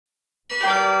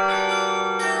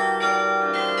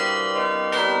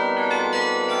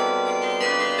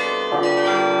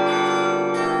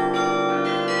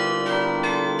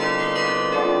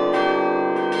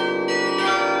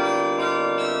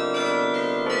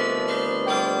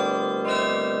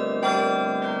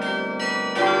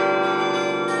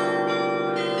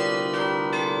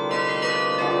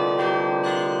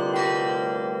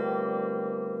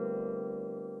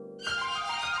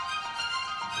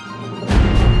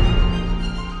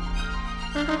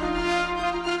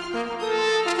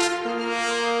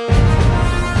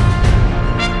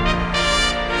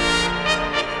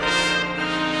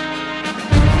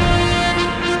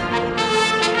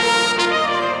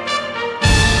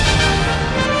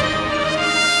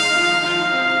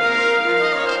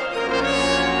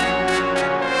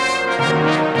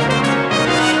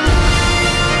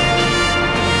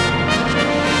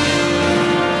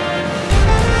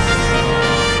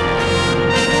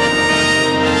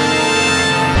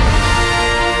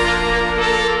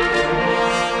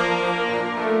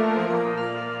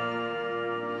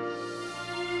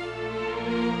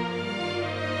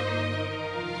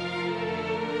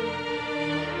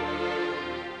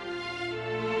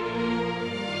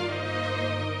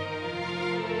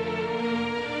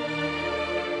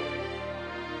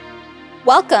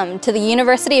Welcome to the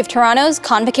University of Toronto's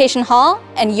Convocation Hall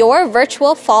and your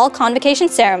virtual fall convocation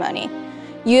ceremony.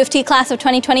 U of T class of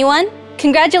 2021,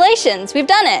 congratulations, we've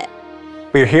done it!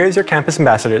 We are here as your campus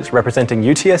ambassadors representing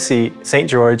UTSC, St.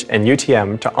 George, and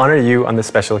UTM to honor you on this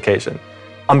special occasion.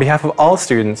 On behalf of all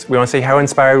students, we want to say how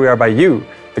inspired we are by you,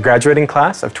 the graduating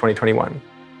class of 2021.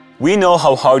 We know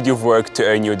how hard you've worked to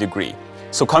earn your degree,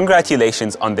 so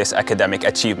congratulations on this academic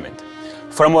achievement.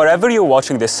 From wherever you're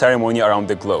watching this ceremony around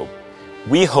the globe,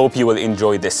 we hope you will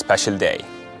enjoy this special day.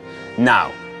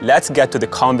 Now, let's get to the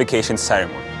convocation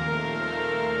ceremony.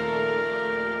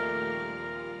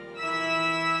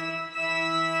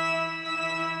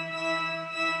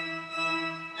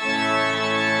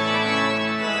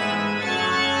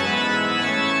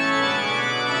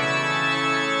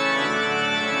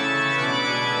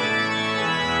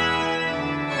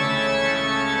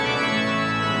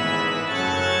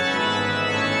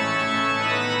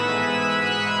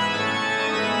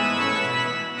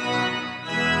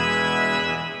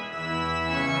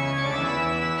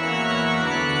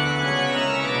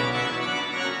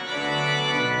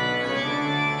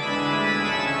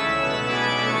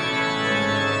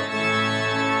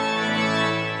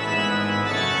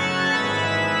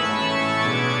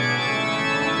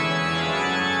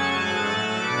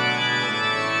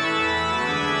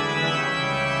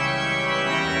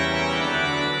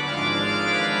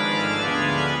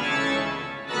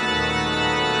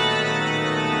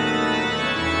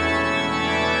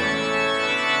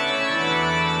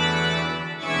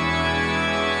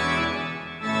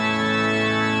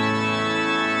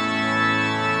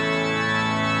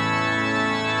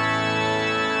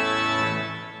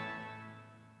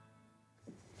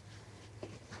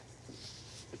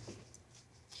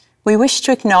 We wish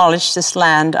to acknowledge this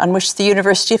land on which the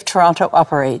University of Toronto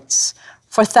operates.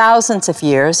 For thousands of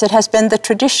years, it has been the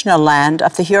traditional land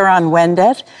of the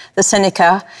Huron-Wendat, the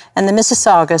Seneca, and the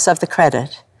Mississaugas of the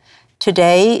Credit.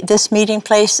 Today, this meeting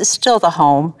place is still the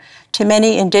home to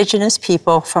many Indigenous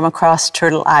people from across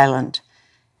Turtle Island,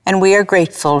 and we are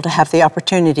grateful to have the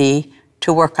opportunity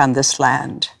to work on this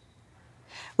land.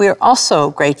 We are also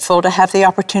grateful to have the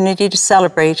opportunity to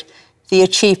celebrate the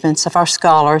achievements of our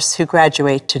scholars who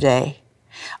graduate today.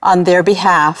 On their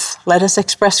behalf, let us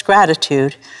express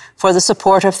gratitude for the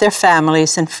support of their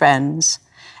families and friends,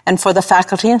 and for the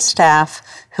faculty and staff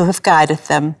who have guided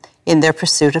them in their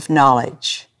pursuit of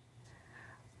knowledge.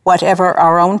 Whatever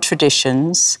our own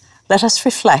traditions, let us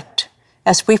reflect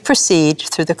as we proceed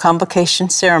through the convocation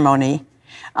ceremony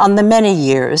on the many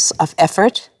years of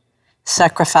effort,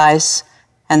 sacrifice,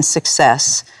 and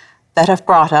success that have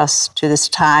brought us to this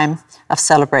time of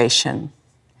celebration.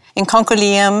 In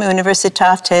concilium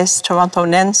universitates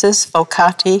torontonenses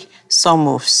vocati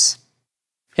somus.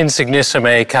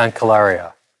 Insignissime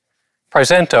cancellaria.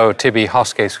 Presento tibi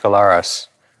hosce scholaris,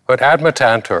 ut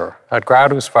admittantur ad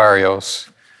gradus varios,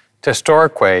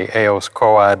 testorque eos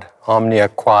quoad omnia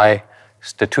quae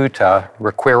statuta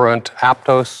requirunt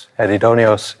aptos et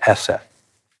idoneos esse.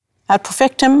 Ad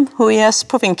perfectum huius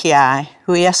provinciae,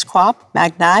 huius quap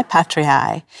magnae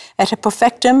patriae, et a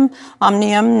perfectum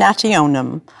omnium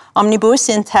nationum, omnibus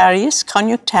interis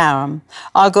conjunctarum,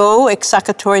 ago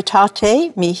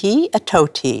exacatoritate mihi et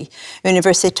toti,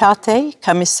 universitate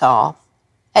commissal.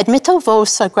 Admitto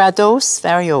vos a grados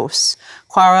varios,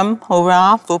 quarum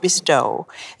hora vobis do,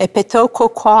 et peto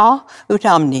quoqua ut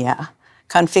omnia,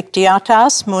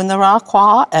 confictiatas munera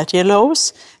qua et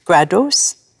illos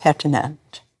gradus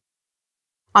pertinent.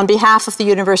 On behalf of the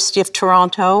University of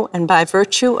Toronto and by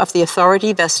virtue of the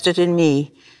authority vested in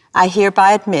me, I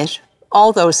hereby admit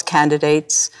all those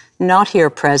candidates not here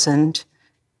present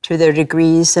to their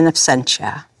degrees in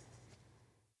absentia.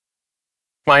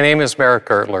 My name is Merrick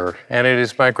Gertler, and it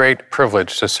is my great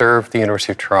privilege to serve the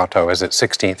University of Toronto as its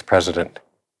 16th president.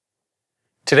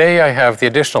 Today, I have the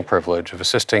additional privilege of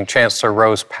assisting Chancellor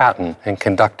Rose Patton in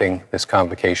conducting this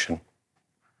convocation.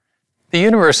 The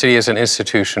university is an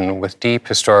institution with deep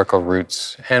historical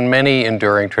roots and many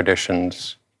enduring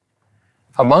traditions.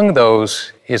 Among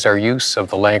those is our use of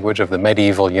the language of the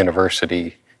medieval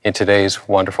university in today's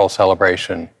wonderful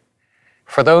celebration.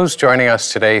 For those joining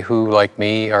us today who, like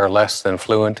me, are less than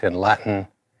fluent in Latin,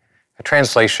 a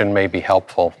translation may be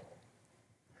helpful.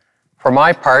 For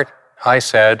my part, I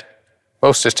said,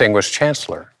 "Most distinguished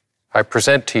Chancellor, I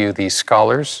present to you these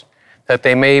scholars that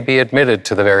they may be admitted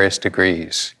to the various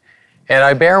degrees. And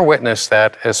I bear witness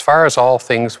that, as far as all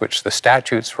things which the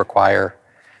statutes require,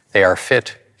 they are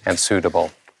fit and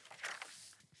suitable."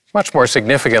 Much more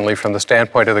significantly from the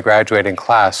standpoint of the graduating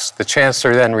class, the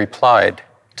Chancellor then replied,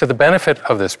 "To the benefit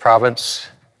of this province,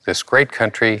 this great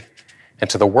country, and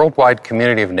to the worldwide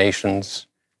community of nations,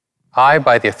 I,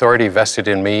 by the authority vested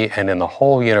in me and in the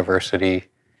whole university,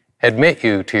 admit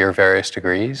you to your various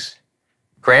degrees,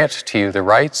 grant to you the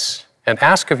rights, and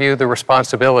ask of you the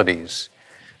responsibilities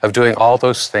of doing all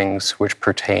those things which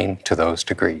pertain to those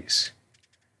degrees."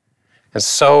 And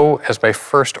so, as my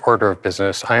first order of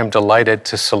business, I am delighted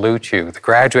to salute you, the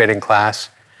graduating class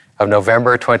of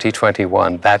November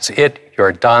 2021. That's it,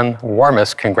 you're done.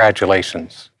 Warmest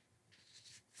congratulations.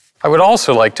 I would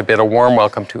also like to bid a warm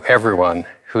welcome to everyone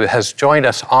who has joined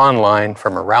us online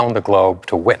from around the globe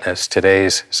to witness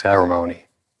today's ceremony.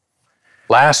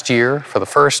 Last year, for the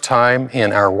first time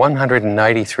in our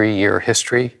 193-year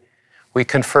history, we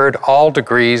conferred all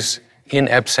degrees in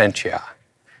absentia,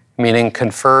 meaning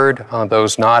conferred on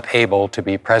those not able to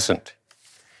be present.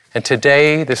 And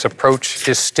today, this approach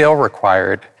is still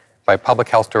required by public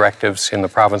health directives in the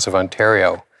province of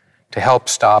Ontario to help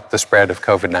stop the spread of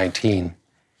COVID-19.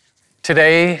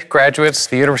 Today, graduates,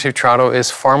 the University of Toronto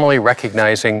is formally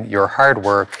recognizing your hard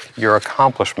work, your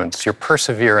accomplishments, your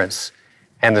perseverance,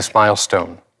 and this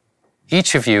milestone.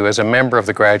 Each of you, as a member of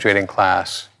the graduating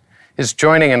class, is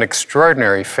joining an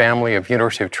extraordinary family of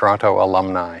University of Toronto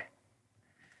alumni.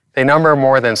 They number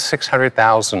more than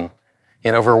 600,000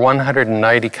 in over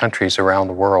 190 countries around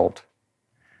the world.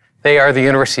 They are the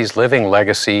university's living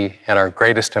legacy and our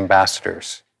greatest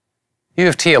ambassadors. U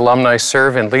of T alumni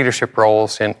serve in leadership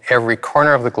roles in every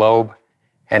corner of the globe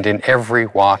and in every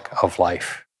walk of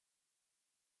life.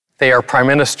 They are prime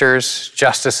ministers,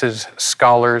 justices,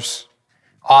 scholars,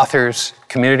 authors,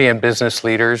 community and business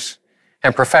leaders,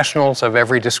 and professionals of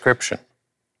every description.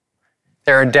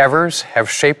 Their endeavors have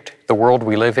shaped the world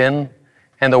we live in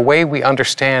and the way we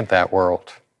understand that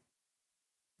world.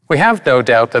 We have no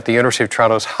doubt that the University of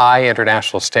Toronto's high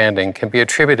international standing can be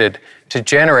attributed to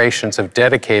generations of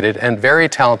dedicated and very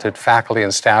talented faculty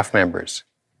and staff members.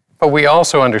 But we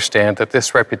also understand that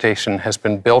this reputation has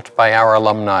been built by our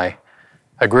alumni,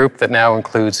 a group that now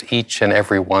includes each and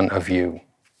every one of you.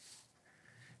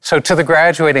 So to the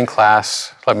graduating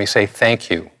class, let me say thank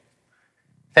you.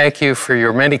 Thank you for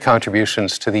your many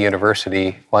contributions to the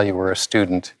university while you were a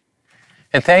student.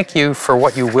 And thank you for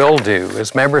what you will do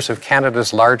as members of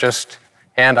Canada's largest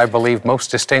and, I believe, most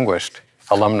distinguished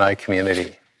alumni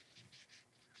community.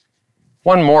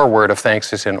 One more word of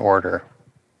thanks is in order.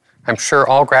 I'm sure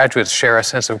all graduates share a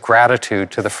sense of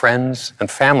gratitude to the friends and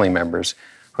family members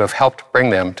who have helped bring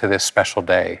them to this special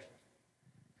day.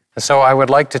 And so I would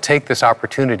like to take this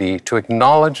opportunity to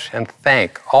acknowledge and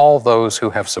thank all those who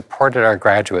have supported our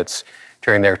graduates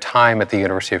during their time at the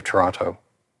University of Toronto.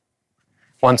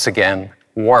 Once again,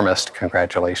 warmest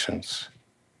congratulations.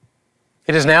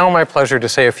 It is now my pleasure to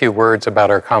say a few words about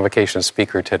our convocation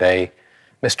speaker today,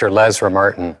 Mr. Lesra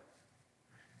Martin.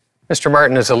 Mr.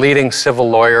 Martin is a leading civil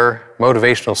lawyer,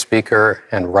 motivational speaker,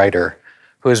 and writer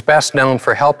who is best known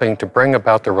for helping to bring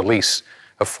about the release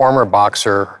of former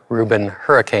boxer Rubin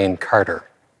 "Hurricane" Carter.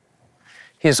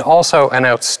 He is also an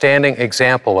outstanding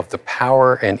example of the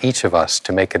power in each of us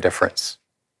to make a difference.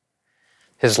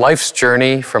 His life's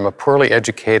journey from a poorly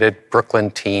educated Brooklyn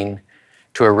teen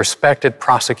to a respected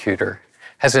prosecutor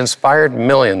has inspired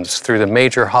millions through the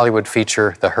major Hollywood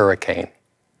feature, The Hurricane.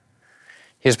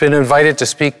 He has been invited to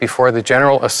speak before the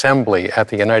General Assembly at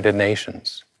the United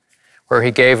Nations, where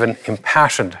he gave an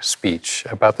impassioned speech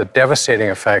about the devastating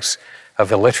effects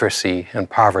of illiteracy and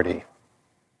poverty.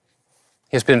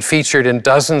 He has been featured in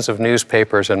dozens of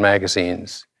newspapers and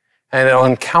magazines, and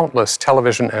on countless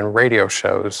television and radio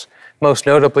shows, most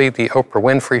notably The Oprah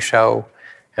Winfrey Show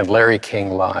and Larry King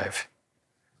Live.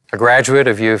 A graduate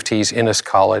of U of T's Innis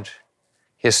College,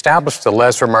 he established the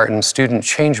Leslie Martin Student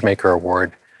Changemaker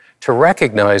Award to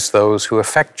recognize those who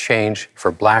affect change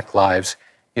for Black lives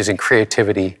using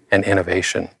creativity and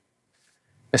innovation.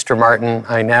 Mr. Martin,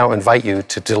 I now invite you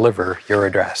to deliver your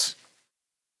address.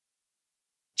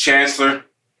 Chancellor,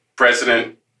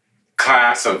 President,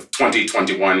 Class of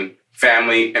 2021,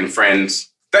 family and friends,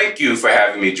 thank you for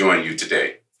having me join you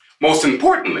today. Most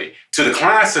importantly, to the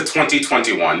Class of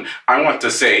 2021, I want to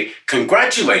say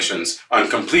congratulations on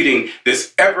completing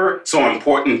this ever so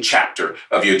important chapter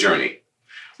of your journey.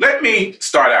 Let me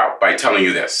start out by telling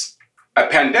you this. A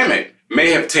pandemic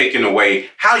may have taken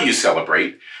away how you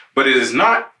celebrate, but it has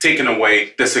not taken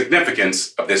away the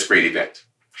significance of this great event.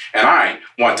 And I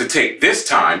want to take this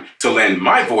time to lend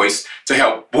my voice to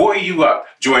help buoy you up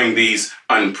during these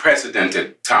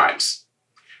unprecedented times.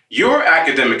 Your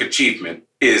academic achievement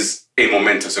is a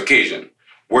momentous occasion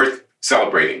worth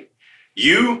celebrating.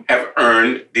 You have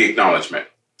earned the acknowledgement.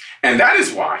 And that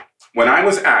is why, when I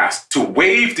was asked to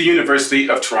wave the University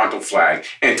of Toronto flag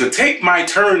and to take my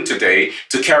turn today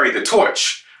to carry the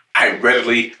torch, I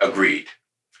readily agreed.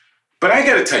 But I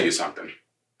gotta tell you something.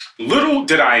 Little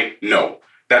did I know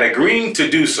that agreeing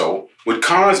to do so would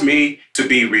cause me to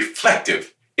be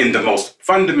reflective in the most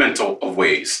fundamental of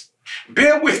ways.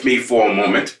 Bear with me for a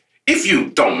moment, if you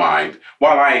don't mind,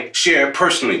 while I share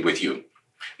personally with you.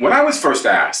 When I was first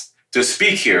asked to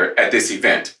speak here at this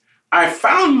event, I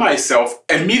found myself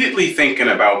immediately thinking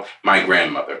about my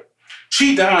grandmother.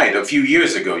 She died a few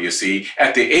years ago, you see,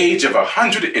 at the age of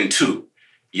 102.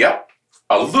 Yep,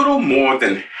 a little more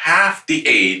than half the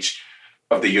age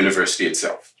of the university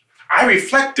itself. I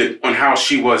reflected on how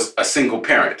she was a single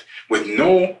parent with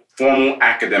no formal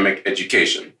academic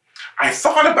education. I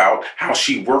thought about how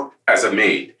she worked as a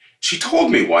maid. She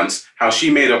told me once how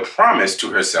she made a promise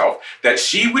to herself that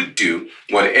she would do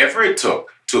whatever it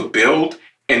took to build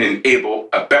and enable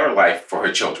a better life for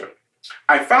her children.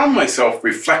 I found myself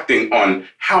reflecting on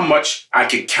how much I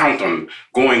could count on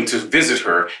going to visit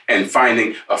her and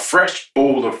finding a fresh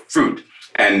bowl of fruit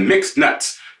and mixed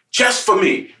nuts just for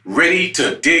me, ready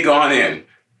to dig on in.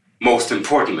 Most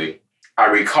importantly, I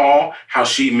recall how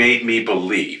she made me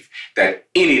believe that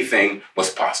anything was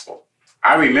possible.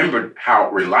 I remembered how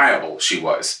reliable she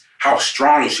was, how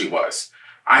strong she was.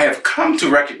 I have come to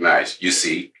recognize, you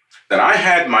see, that I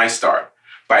had my start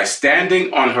by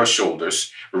standing on her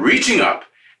shoulders, reaching up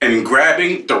and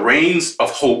grabbing the reins of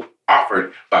hope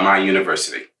offered by my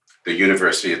university, the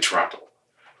University of Toronto.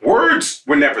 Words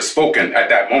were never spoken at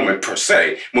that moment per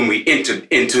se when we entered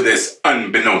into this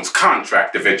unbeknownst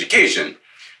contract of education.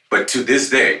 But to this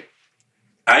day,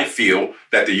 I feel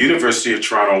that the University of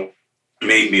Toronto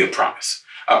made me a promise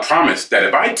that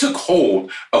if I took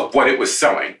hold of what it was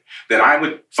selling, then I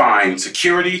would find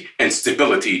security and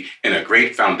stability in a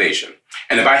great foundation.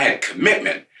 And if I had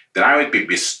commitment, then I would be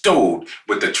bestowed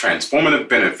with the transformative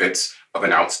benefits of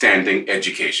an outstanding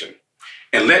education.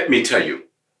 And let me tell you,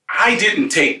 I didn't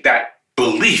take that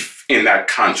belief in that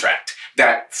contract,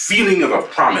 that feeling of a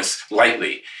promise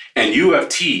lightly, and U of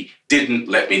T didn't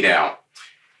let me down.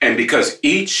 And because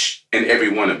each and every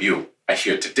one of you are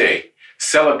here today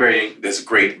celebrating this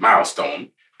great milestone,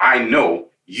 I know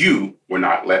you were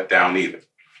not let down either.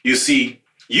 You see,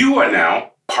 you are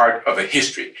now part of a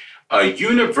history, a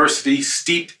university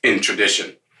steeped in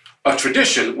tradition, a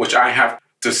tradition which I have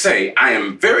to say I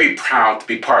am very proud to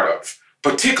be part of,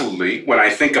 particularly when I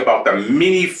think about the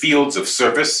many fields of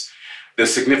service, the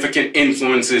significant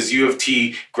influences U of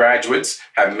T graduates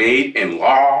have made in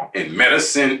law, in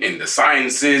medicine, in the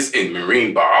sciences, in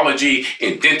marine biology,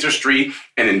 in dentistry,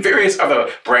 and in various other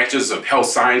branches of health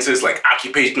sciences like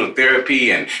occupational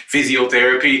therapy and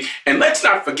physiotherapy. And let's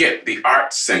not forget the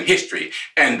arts and history,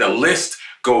 and the list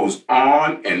goes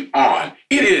on and on.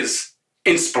 It is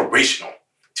inspirational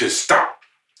to stop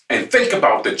and think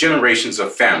about the generations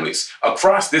of families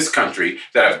across this country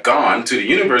that have gone to the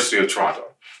University of Toronto.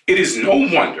 It is no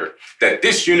wonder that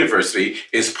this university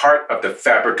is part of the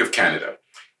fabric of Canada.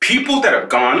 People that have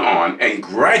gone on and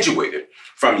graduated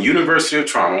from University of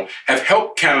Toronto have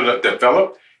helped Canada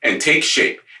develop and take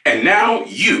shape. And now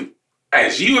you,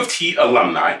 as U of T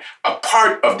alumni, are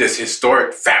part of this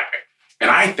historic fabric.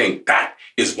 And I think that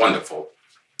is wonderful.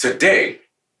 Today,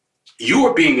 you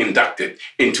are being inducted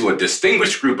into a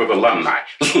distinguished group of alumni,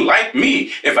 like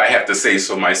me, if I have to say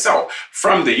so myself,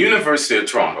 from the University of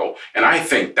Toronto, and I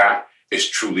think that is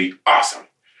truly awesome.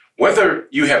 Whether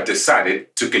you have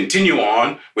decided to continue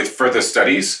on with further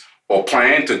studies or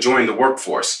plan to join the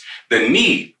workforce, the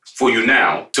need for you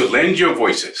now to lend your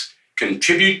voices,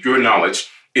 contribute your knowledge,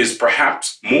 is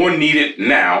perhaps more needed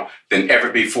now than ever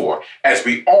before, as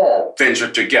we all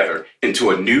venture together into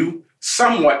a new,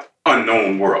 somewhat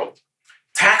unknown world.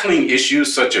 Tackling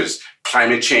issues such as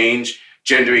climate change,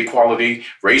 gender equality,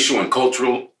 racial and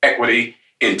cultural equity,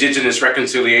 indigenous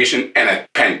reconciliation, and a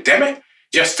pandemic,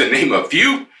 just to name a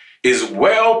few, is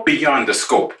well beyond the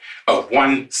scope of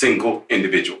one single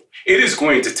individual. It is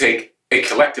going to take a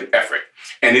collective effort,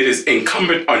 and it is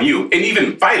incumbent on you, and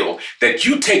even vital, that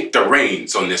you take the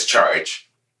reins on this charge.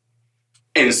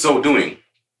 In so doing,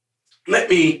 let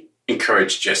me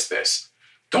encourage just this.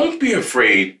 Don't be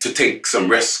afraid to take some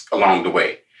risks along the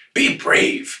way. Be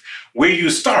brave. Where you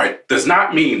start does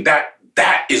not mean that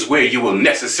that is where you will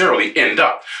necessarily end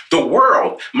up. The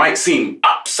world might seem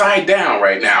upside down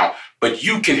right now, but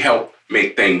you can help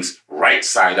make things right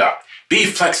side up. Be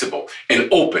flexible and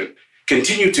open.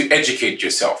 Continue to educate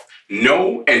yourself.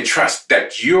 Know and trust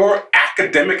that your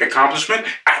academic accomplishment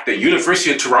at the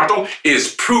University of Toronto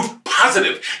is proof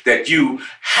positive that you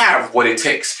have what it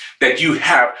takes, that you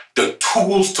have the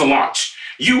tools to launch.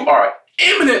 You are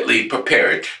eminently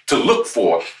prepared to look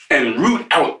for and root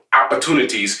out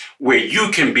opportunities where you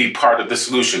can be part of the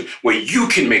solution, where you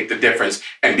can make the difference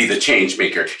and be the change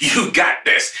maker. You got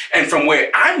this. And from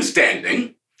where I'm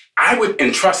standing, I would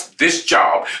entrust this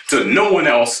job to no one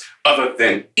else other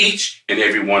than each and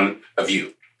every one of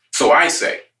you. So I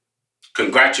say,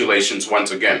 congratulations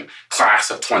once again, class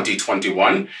of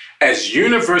 2021. As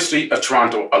University of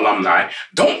Toronto alumni,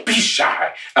 don't be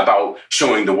shy about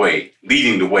showing the way,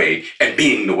 leading the way, and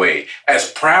being the way.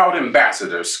 As proud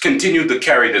ambassadors, continue to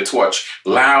carry the torch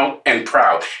loud and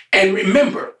proud. And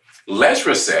remember,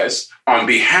 Lesra says, on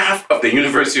behalf of the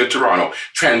University of Toronto,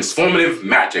 transformative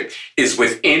magic is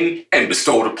within and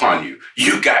bestowed upon you.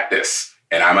 You got this.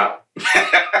 And I'm out.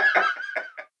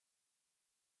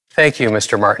 Thank you,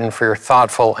 Mr. Martin, for your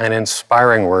thoughtful and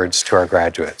inspiring words to our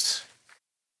graduates.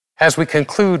 As we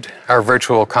conclude our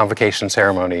virtual convocation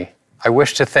ceremony, I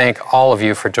wish to thank all of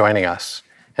you for joining us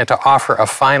and to offer a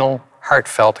final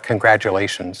heartfelt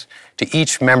congratulations to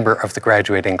each member of the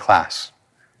graduating class.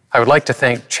 I would like to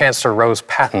thank Chancellor Rose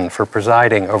Patton for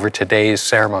presiding over today's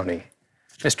ceremony,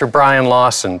 Mr. Brian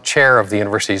Lawson, Chair of the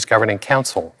University's Governing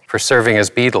Council, for serving as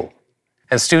beadle,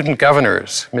 and student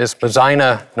governors, Ms.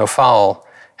 Mazaina Nofal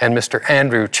and Mr.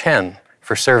 Andrew Chen,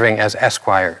 for serving as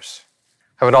esquires.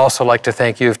 I would also like to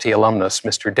thank U of T alumnus,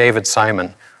 Mr. David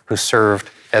Simon, who served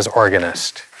as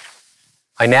organist.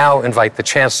 I now invite the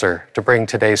Chancellor to bring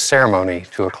today's ceremony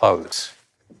to a close.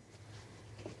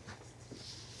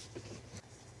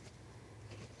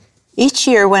 Each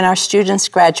year when our students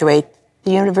graduate,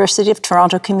 the University of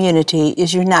Toronto community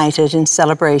is united in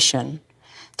celebration.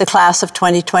 The class of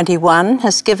 2021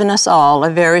 has given us all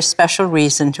a very special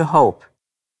reason to hope.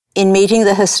 In meeting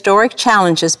the historic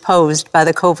challenges posed by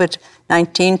the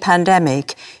COVID-19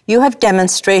 pandemic, you have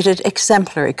demonstrated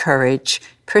exemplary courage,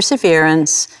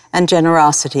 perseverance, and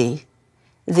generosity.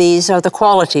 These are the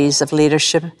qualities of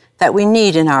leadership that we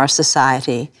need in our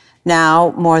society,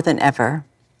 now more than ever.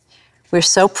 We're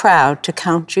so proud to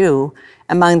count you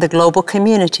among the global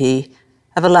community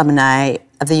of alumni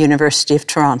of the University of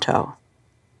Toronto.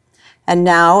 And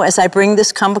now, as I bring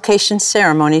this convocation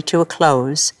ceremony to a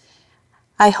close,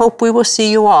 I hope we will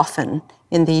see you often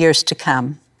in the years to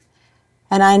come,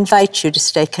 and I invite you to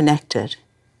stay connected.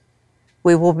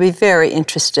 We will be very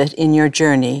interested in your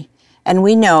journey, and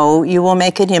we know you will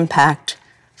make an impact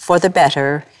for the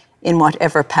better in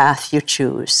whatever path you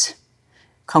choose.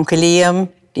 Concilium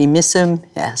dimissum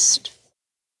est.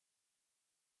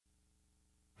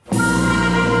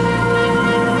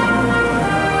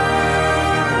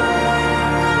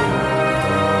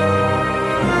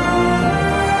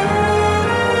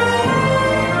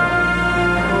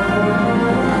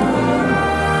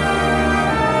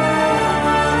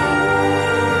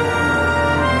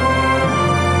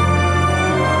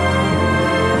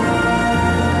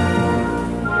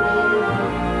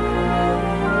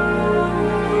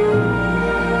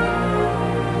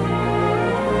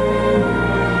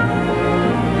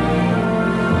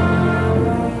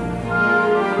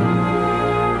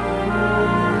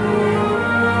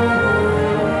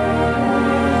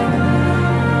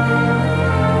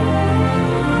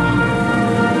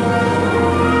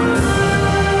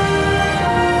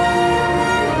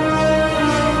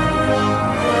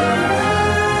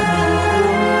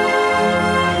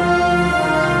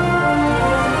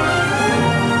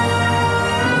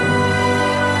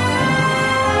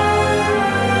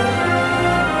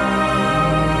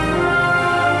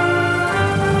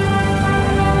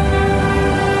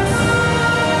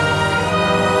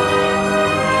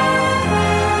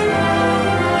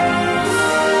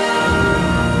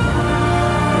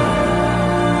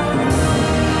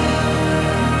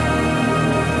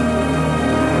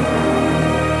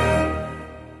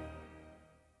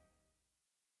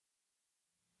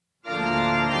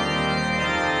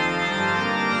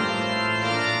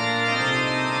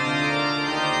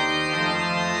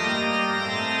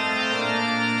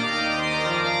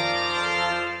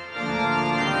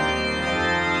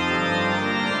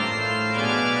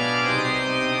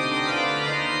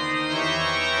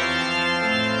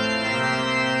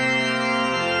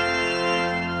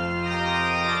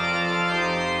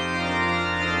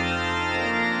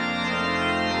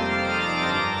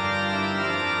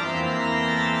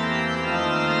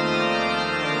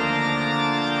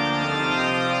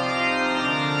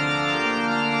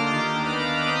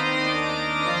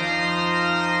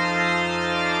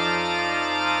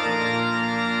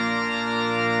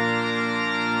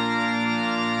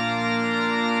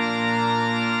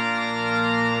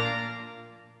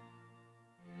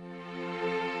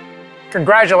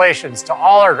 Congratulations to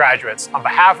all our graduates on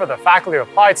behalf of the Faculty of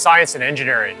Applied Science and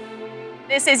Engineering.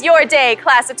 This is your day,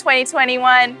 class of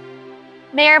 2021.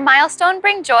 May your milestone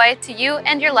bring joy to you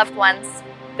and your loved ones.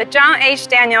 The John H.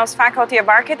 Daniels Faculty of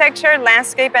Architecture,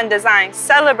 Landscape and Design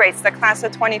celebrates the class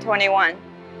of 2021.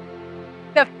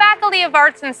 The Faculty of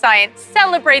Arts and Science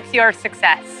celebrates your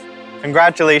success.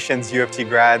 Congratulations, U of T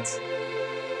grads.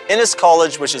 Innis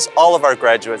College wishes all of our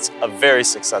graduates a very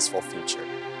successful future.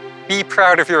 Be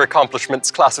proud of your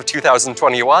accomplishments, class of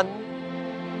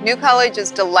 2021. New College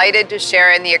is delighted to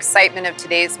share in the excitement of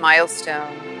today's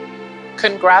milestone.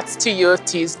 Congrats to U of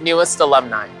T's newest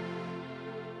alumni.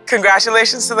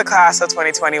 Congratulations to the class of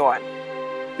 2021.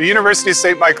 The University of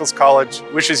St. Michael's College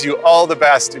wishes you all the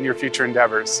best in your future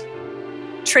endeavors.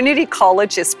 Trinity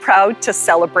College is proud to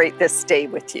celebrate this day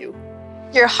with you.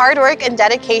 Your hard work and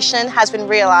dedication has been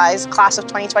realized, class of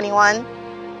 2021.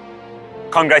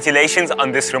 Congratulations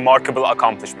on this remarkable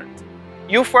accomplishment.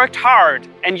 You've worked hard,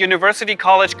 and University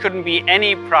College couldn't be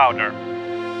any prouder.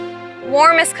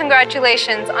 Warmest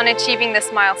congratulations on achieving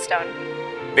this milestone.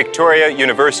 Victoria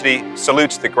University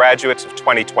salutes the graduates of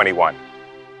 2021.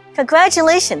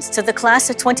 Congratulations to the class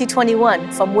of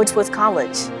 2021 from Woodsworth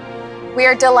College. We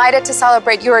are delighted to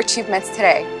celebrate your achievements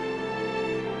today.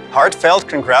 Heartfelt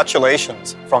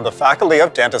congratulations from the Faculty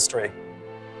of Dentistry.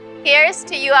 Here's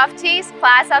to U of T's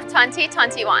class of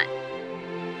 2021.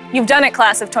 You've done it,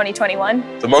 class of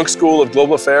 2021. The Munk School of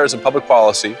Global Affairs and Public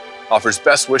Policy offers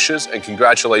best wishes and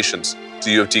congratulations to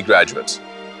U of T graduates.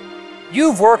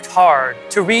 You've worked hard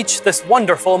to reach this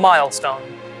wonderful milestone.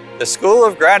 The School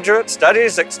of Graduate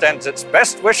Studies extends its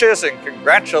best wishes and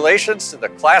congratulations to the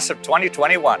class of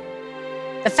 2021.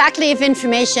 The Faculty of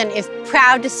Information is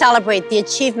proud to celebrate the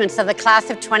achievements of the class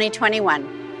of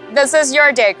 2021. This is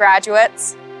your day,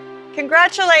 graduates.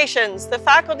 Congratulations! The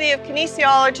Faculty of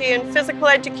Kinesiology and Physical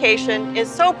Education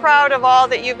is so proud of all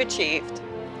that you've achieved.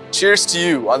 Cheers to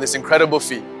you on this incredible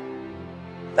feat.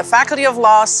 The Faculty of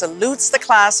Law salutes the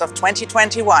class of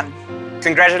 2021.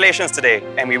 Congratulations today,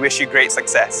 and we wish you great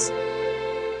success.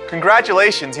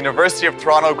 Congratulations, University of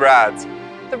Toronto grads.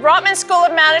 The Rotman School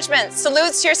of Management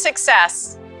salutes your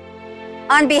success.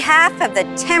 On behalf of the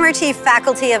Temerty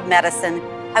Faculty of Medicine,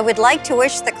 I would like to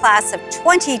wish the class of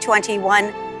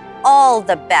 2021 all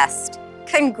the best.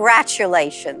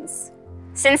 Congratulations.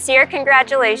 Sincere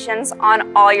congratulations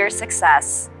on all your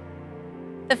success.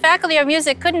 The Faculty of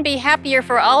Music couldn't be happier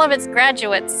for all of its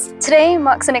graduates. Today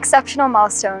marks an exceptional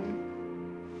milestone.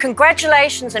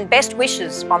 Congratulations and best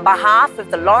wishes on behalf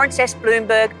of the Lawrence S.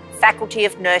 Bloomberg Faculty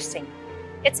of Nursing.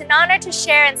 It's an honor to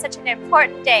share in such an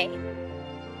important day.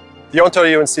 The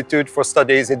Ontario Institute for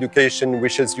Studies Education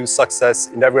wishes you success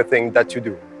in everything that you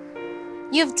do.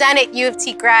 You've done it, U of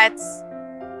T grads.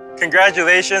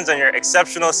 Congratulations on your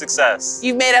exceptional success.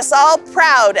 You've made us all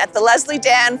proud at the Leslie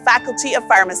Dan Faculty of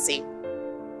Pharmacy.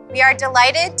 We are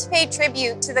delighted to pay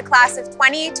tribute to the class of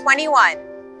 2021.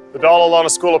 The Dalla Lana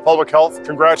School of Public Health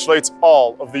congratulates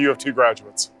all of the U of T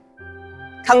graduates.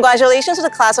 Congratulations to the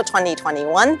class of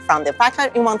 2021 from the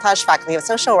Faculty of Montage Faculty of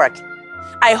Social Work.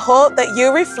 I hope that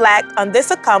you reflect on this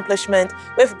accomplishment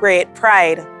with great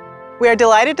pride. We are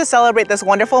delighted to celebrate this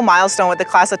wonderful milestone with the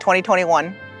class of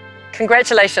 2021.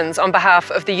 Congratulations on behalf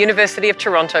of the University of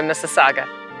Toronto, Mississauga.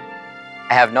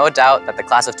 I have no doubt that the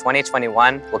class of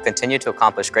 2021 will continue to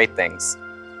accomplish great things.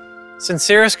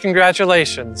 Sincerest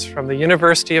congratulations from the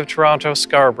University of Toronto,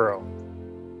 Scarborough.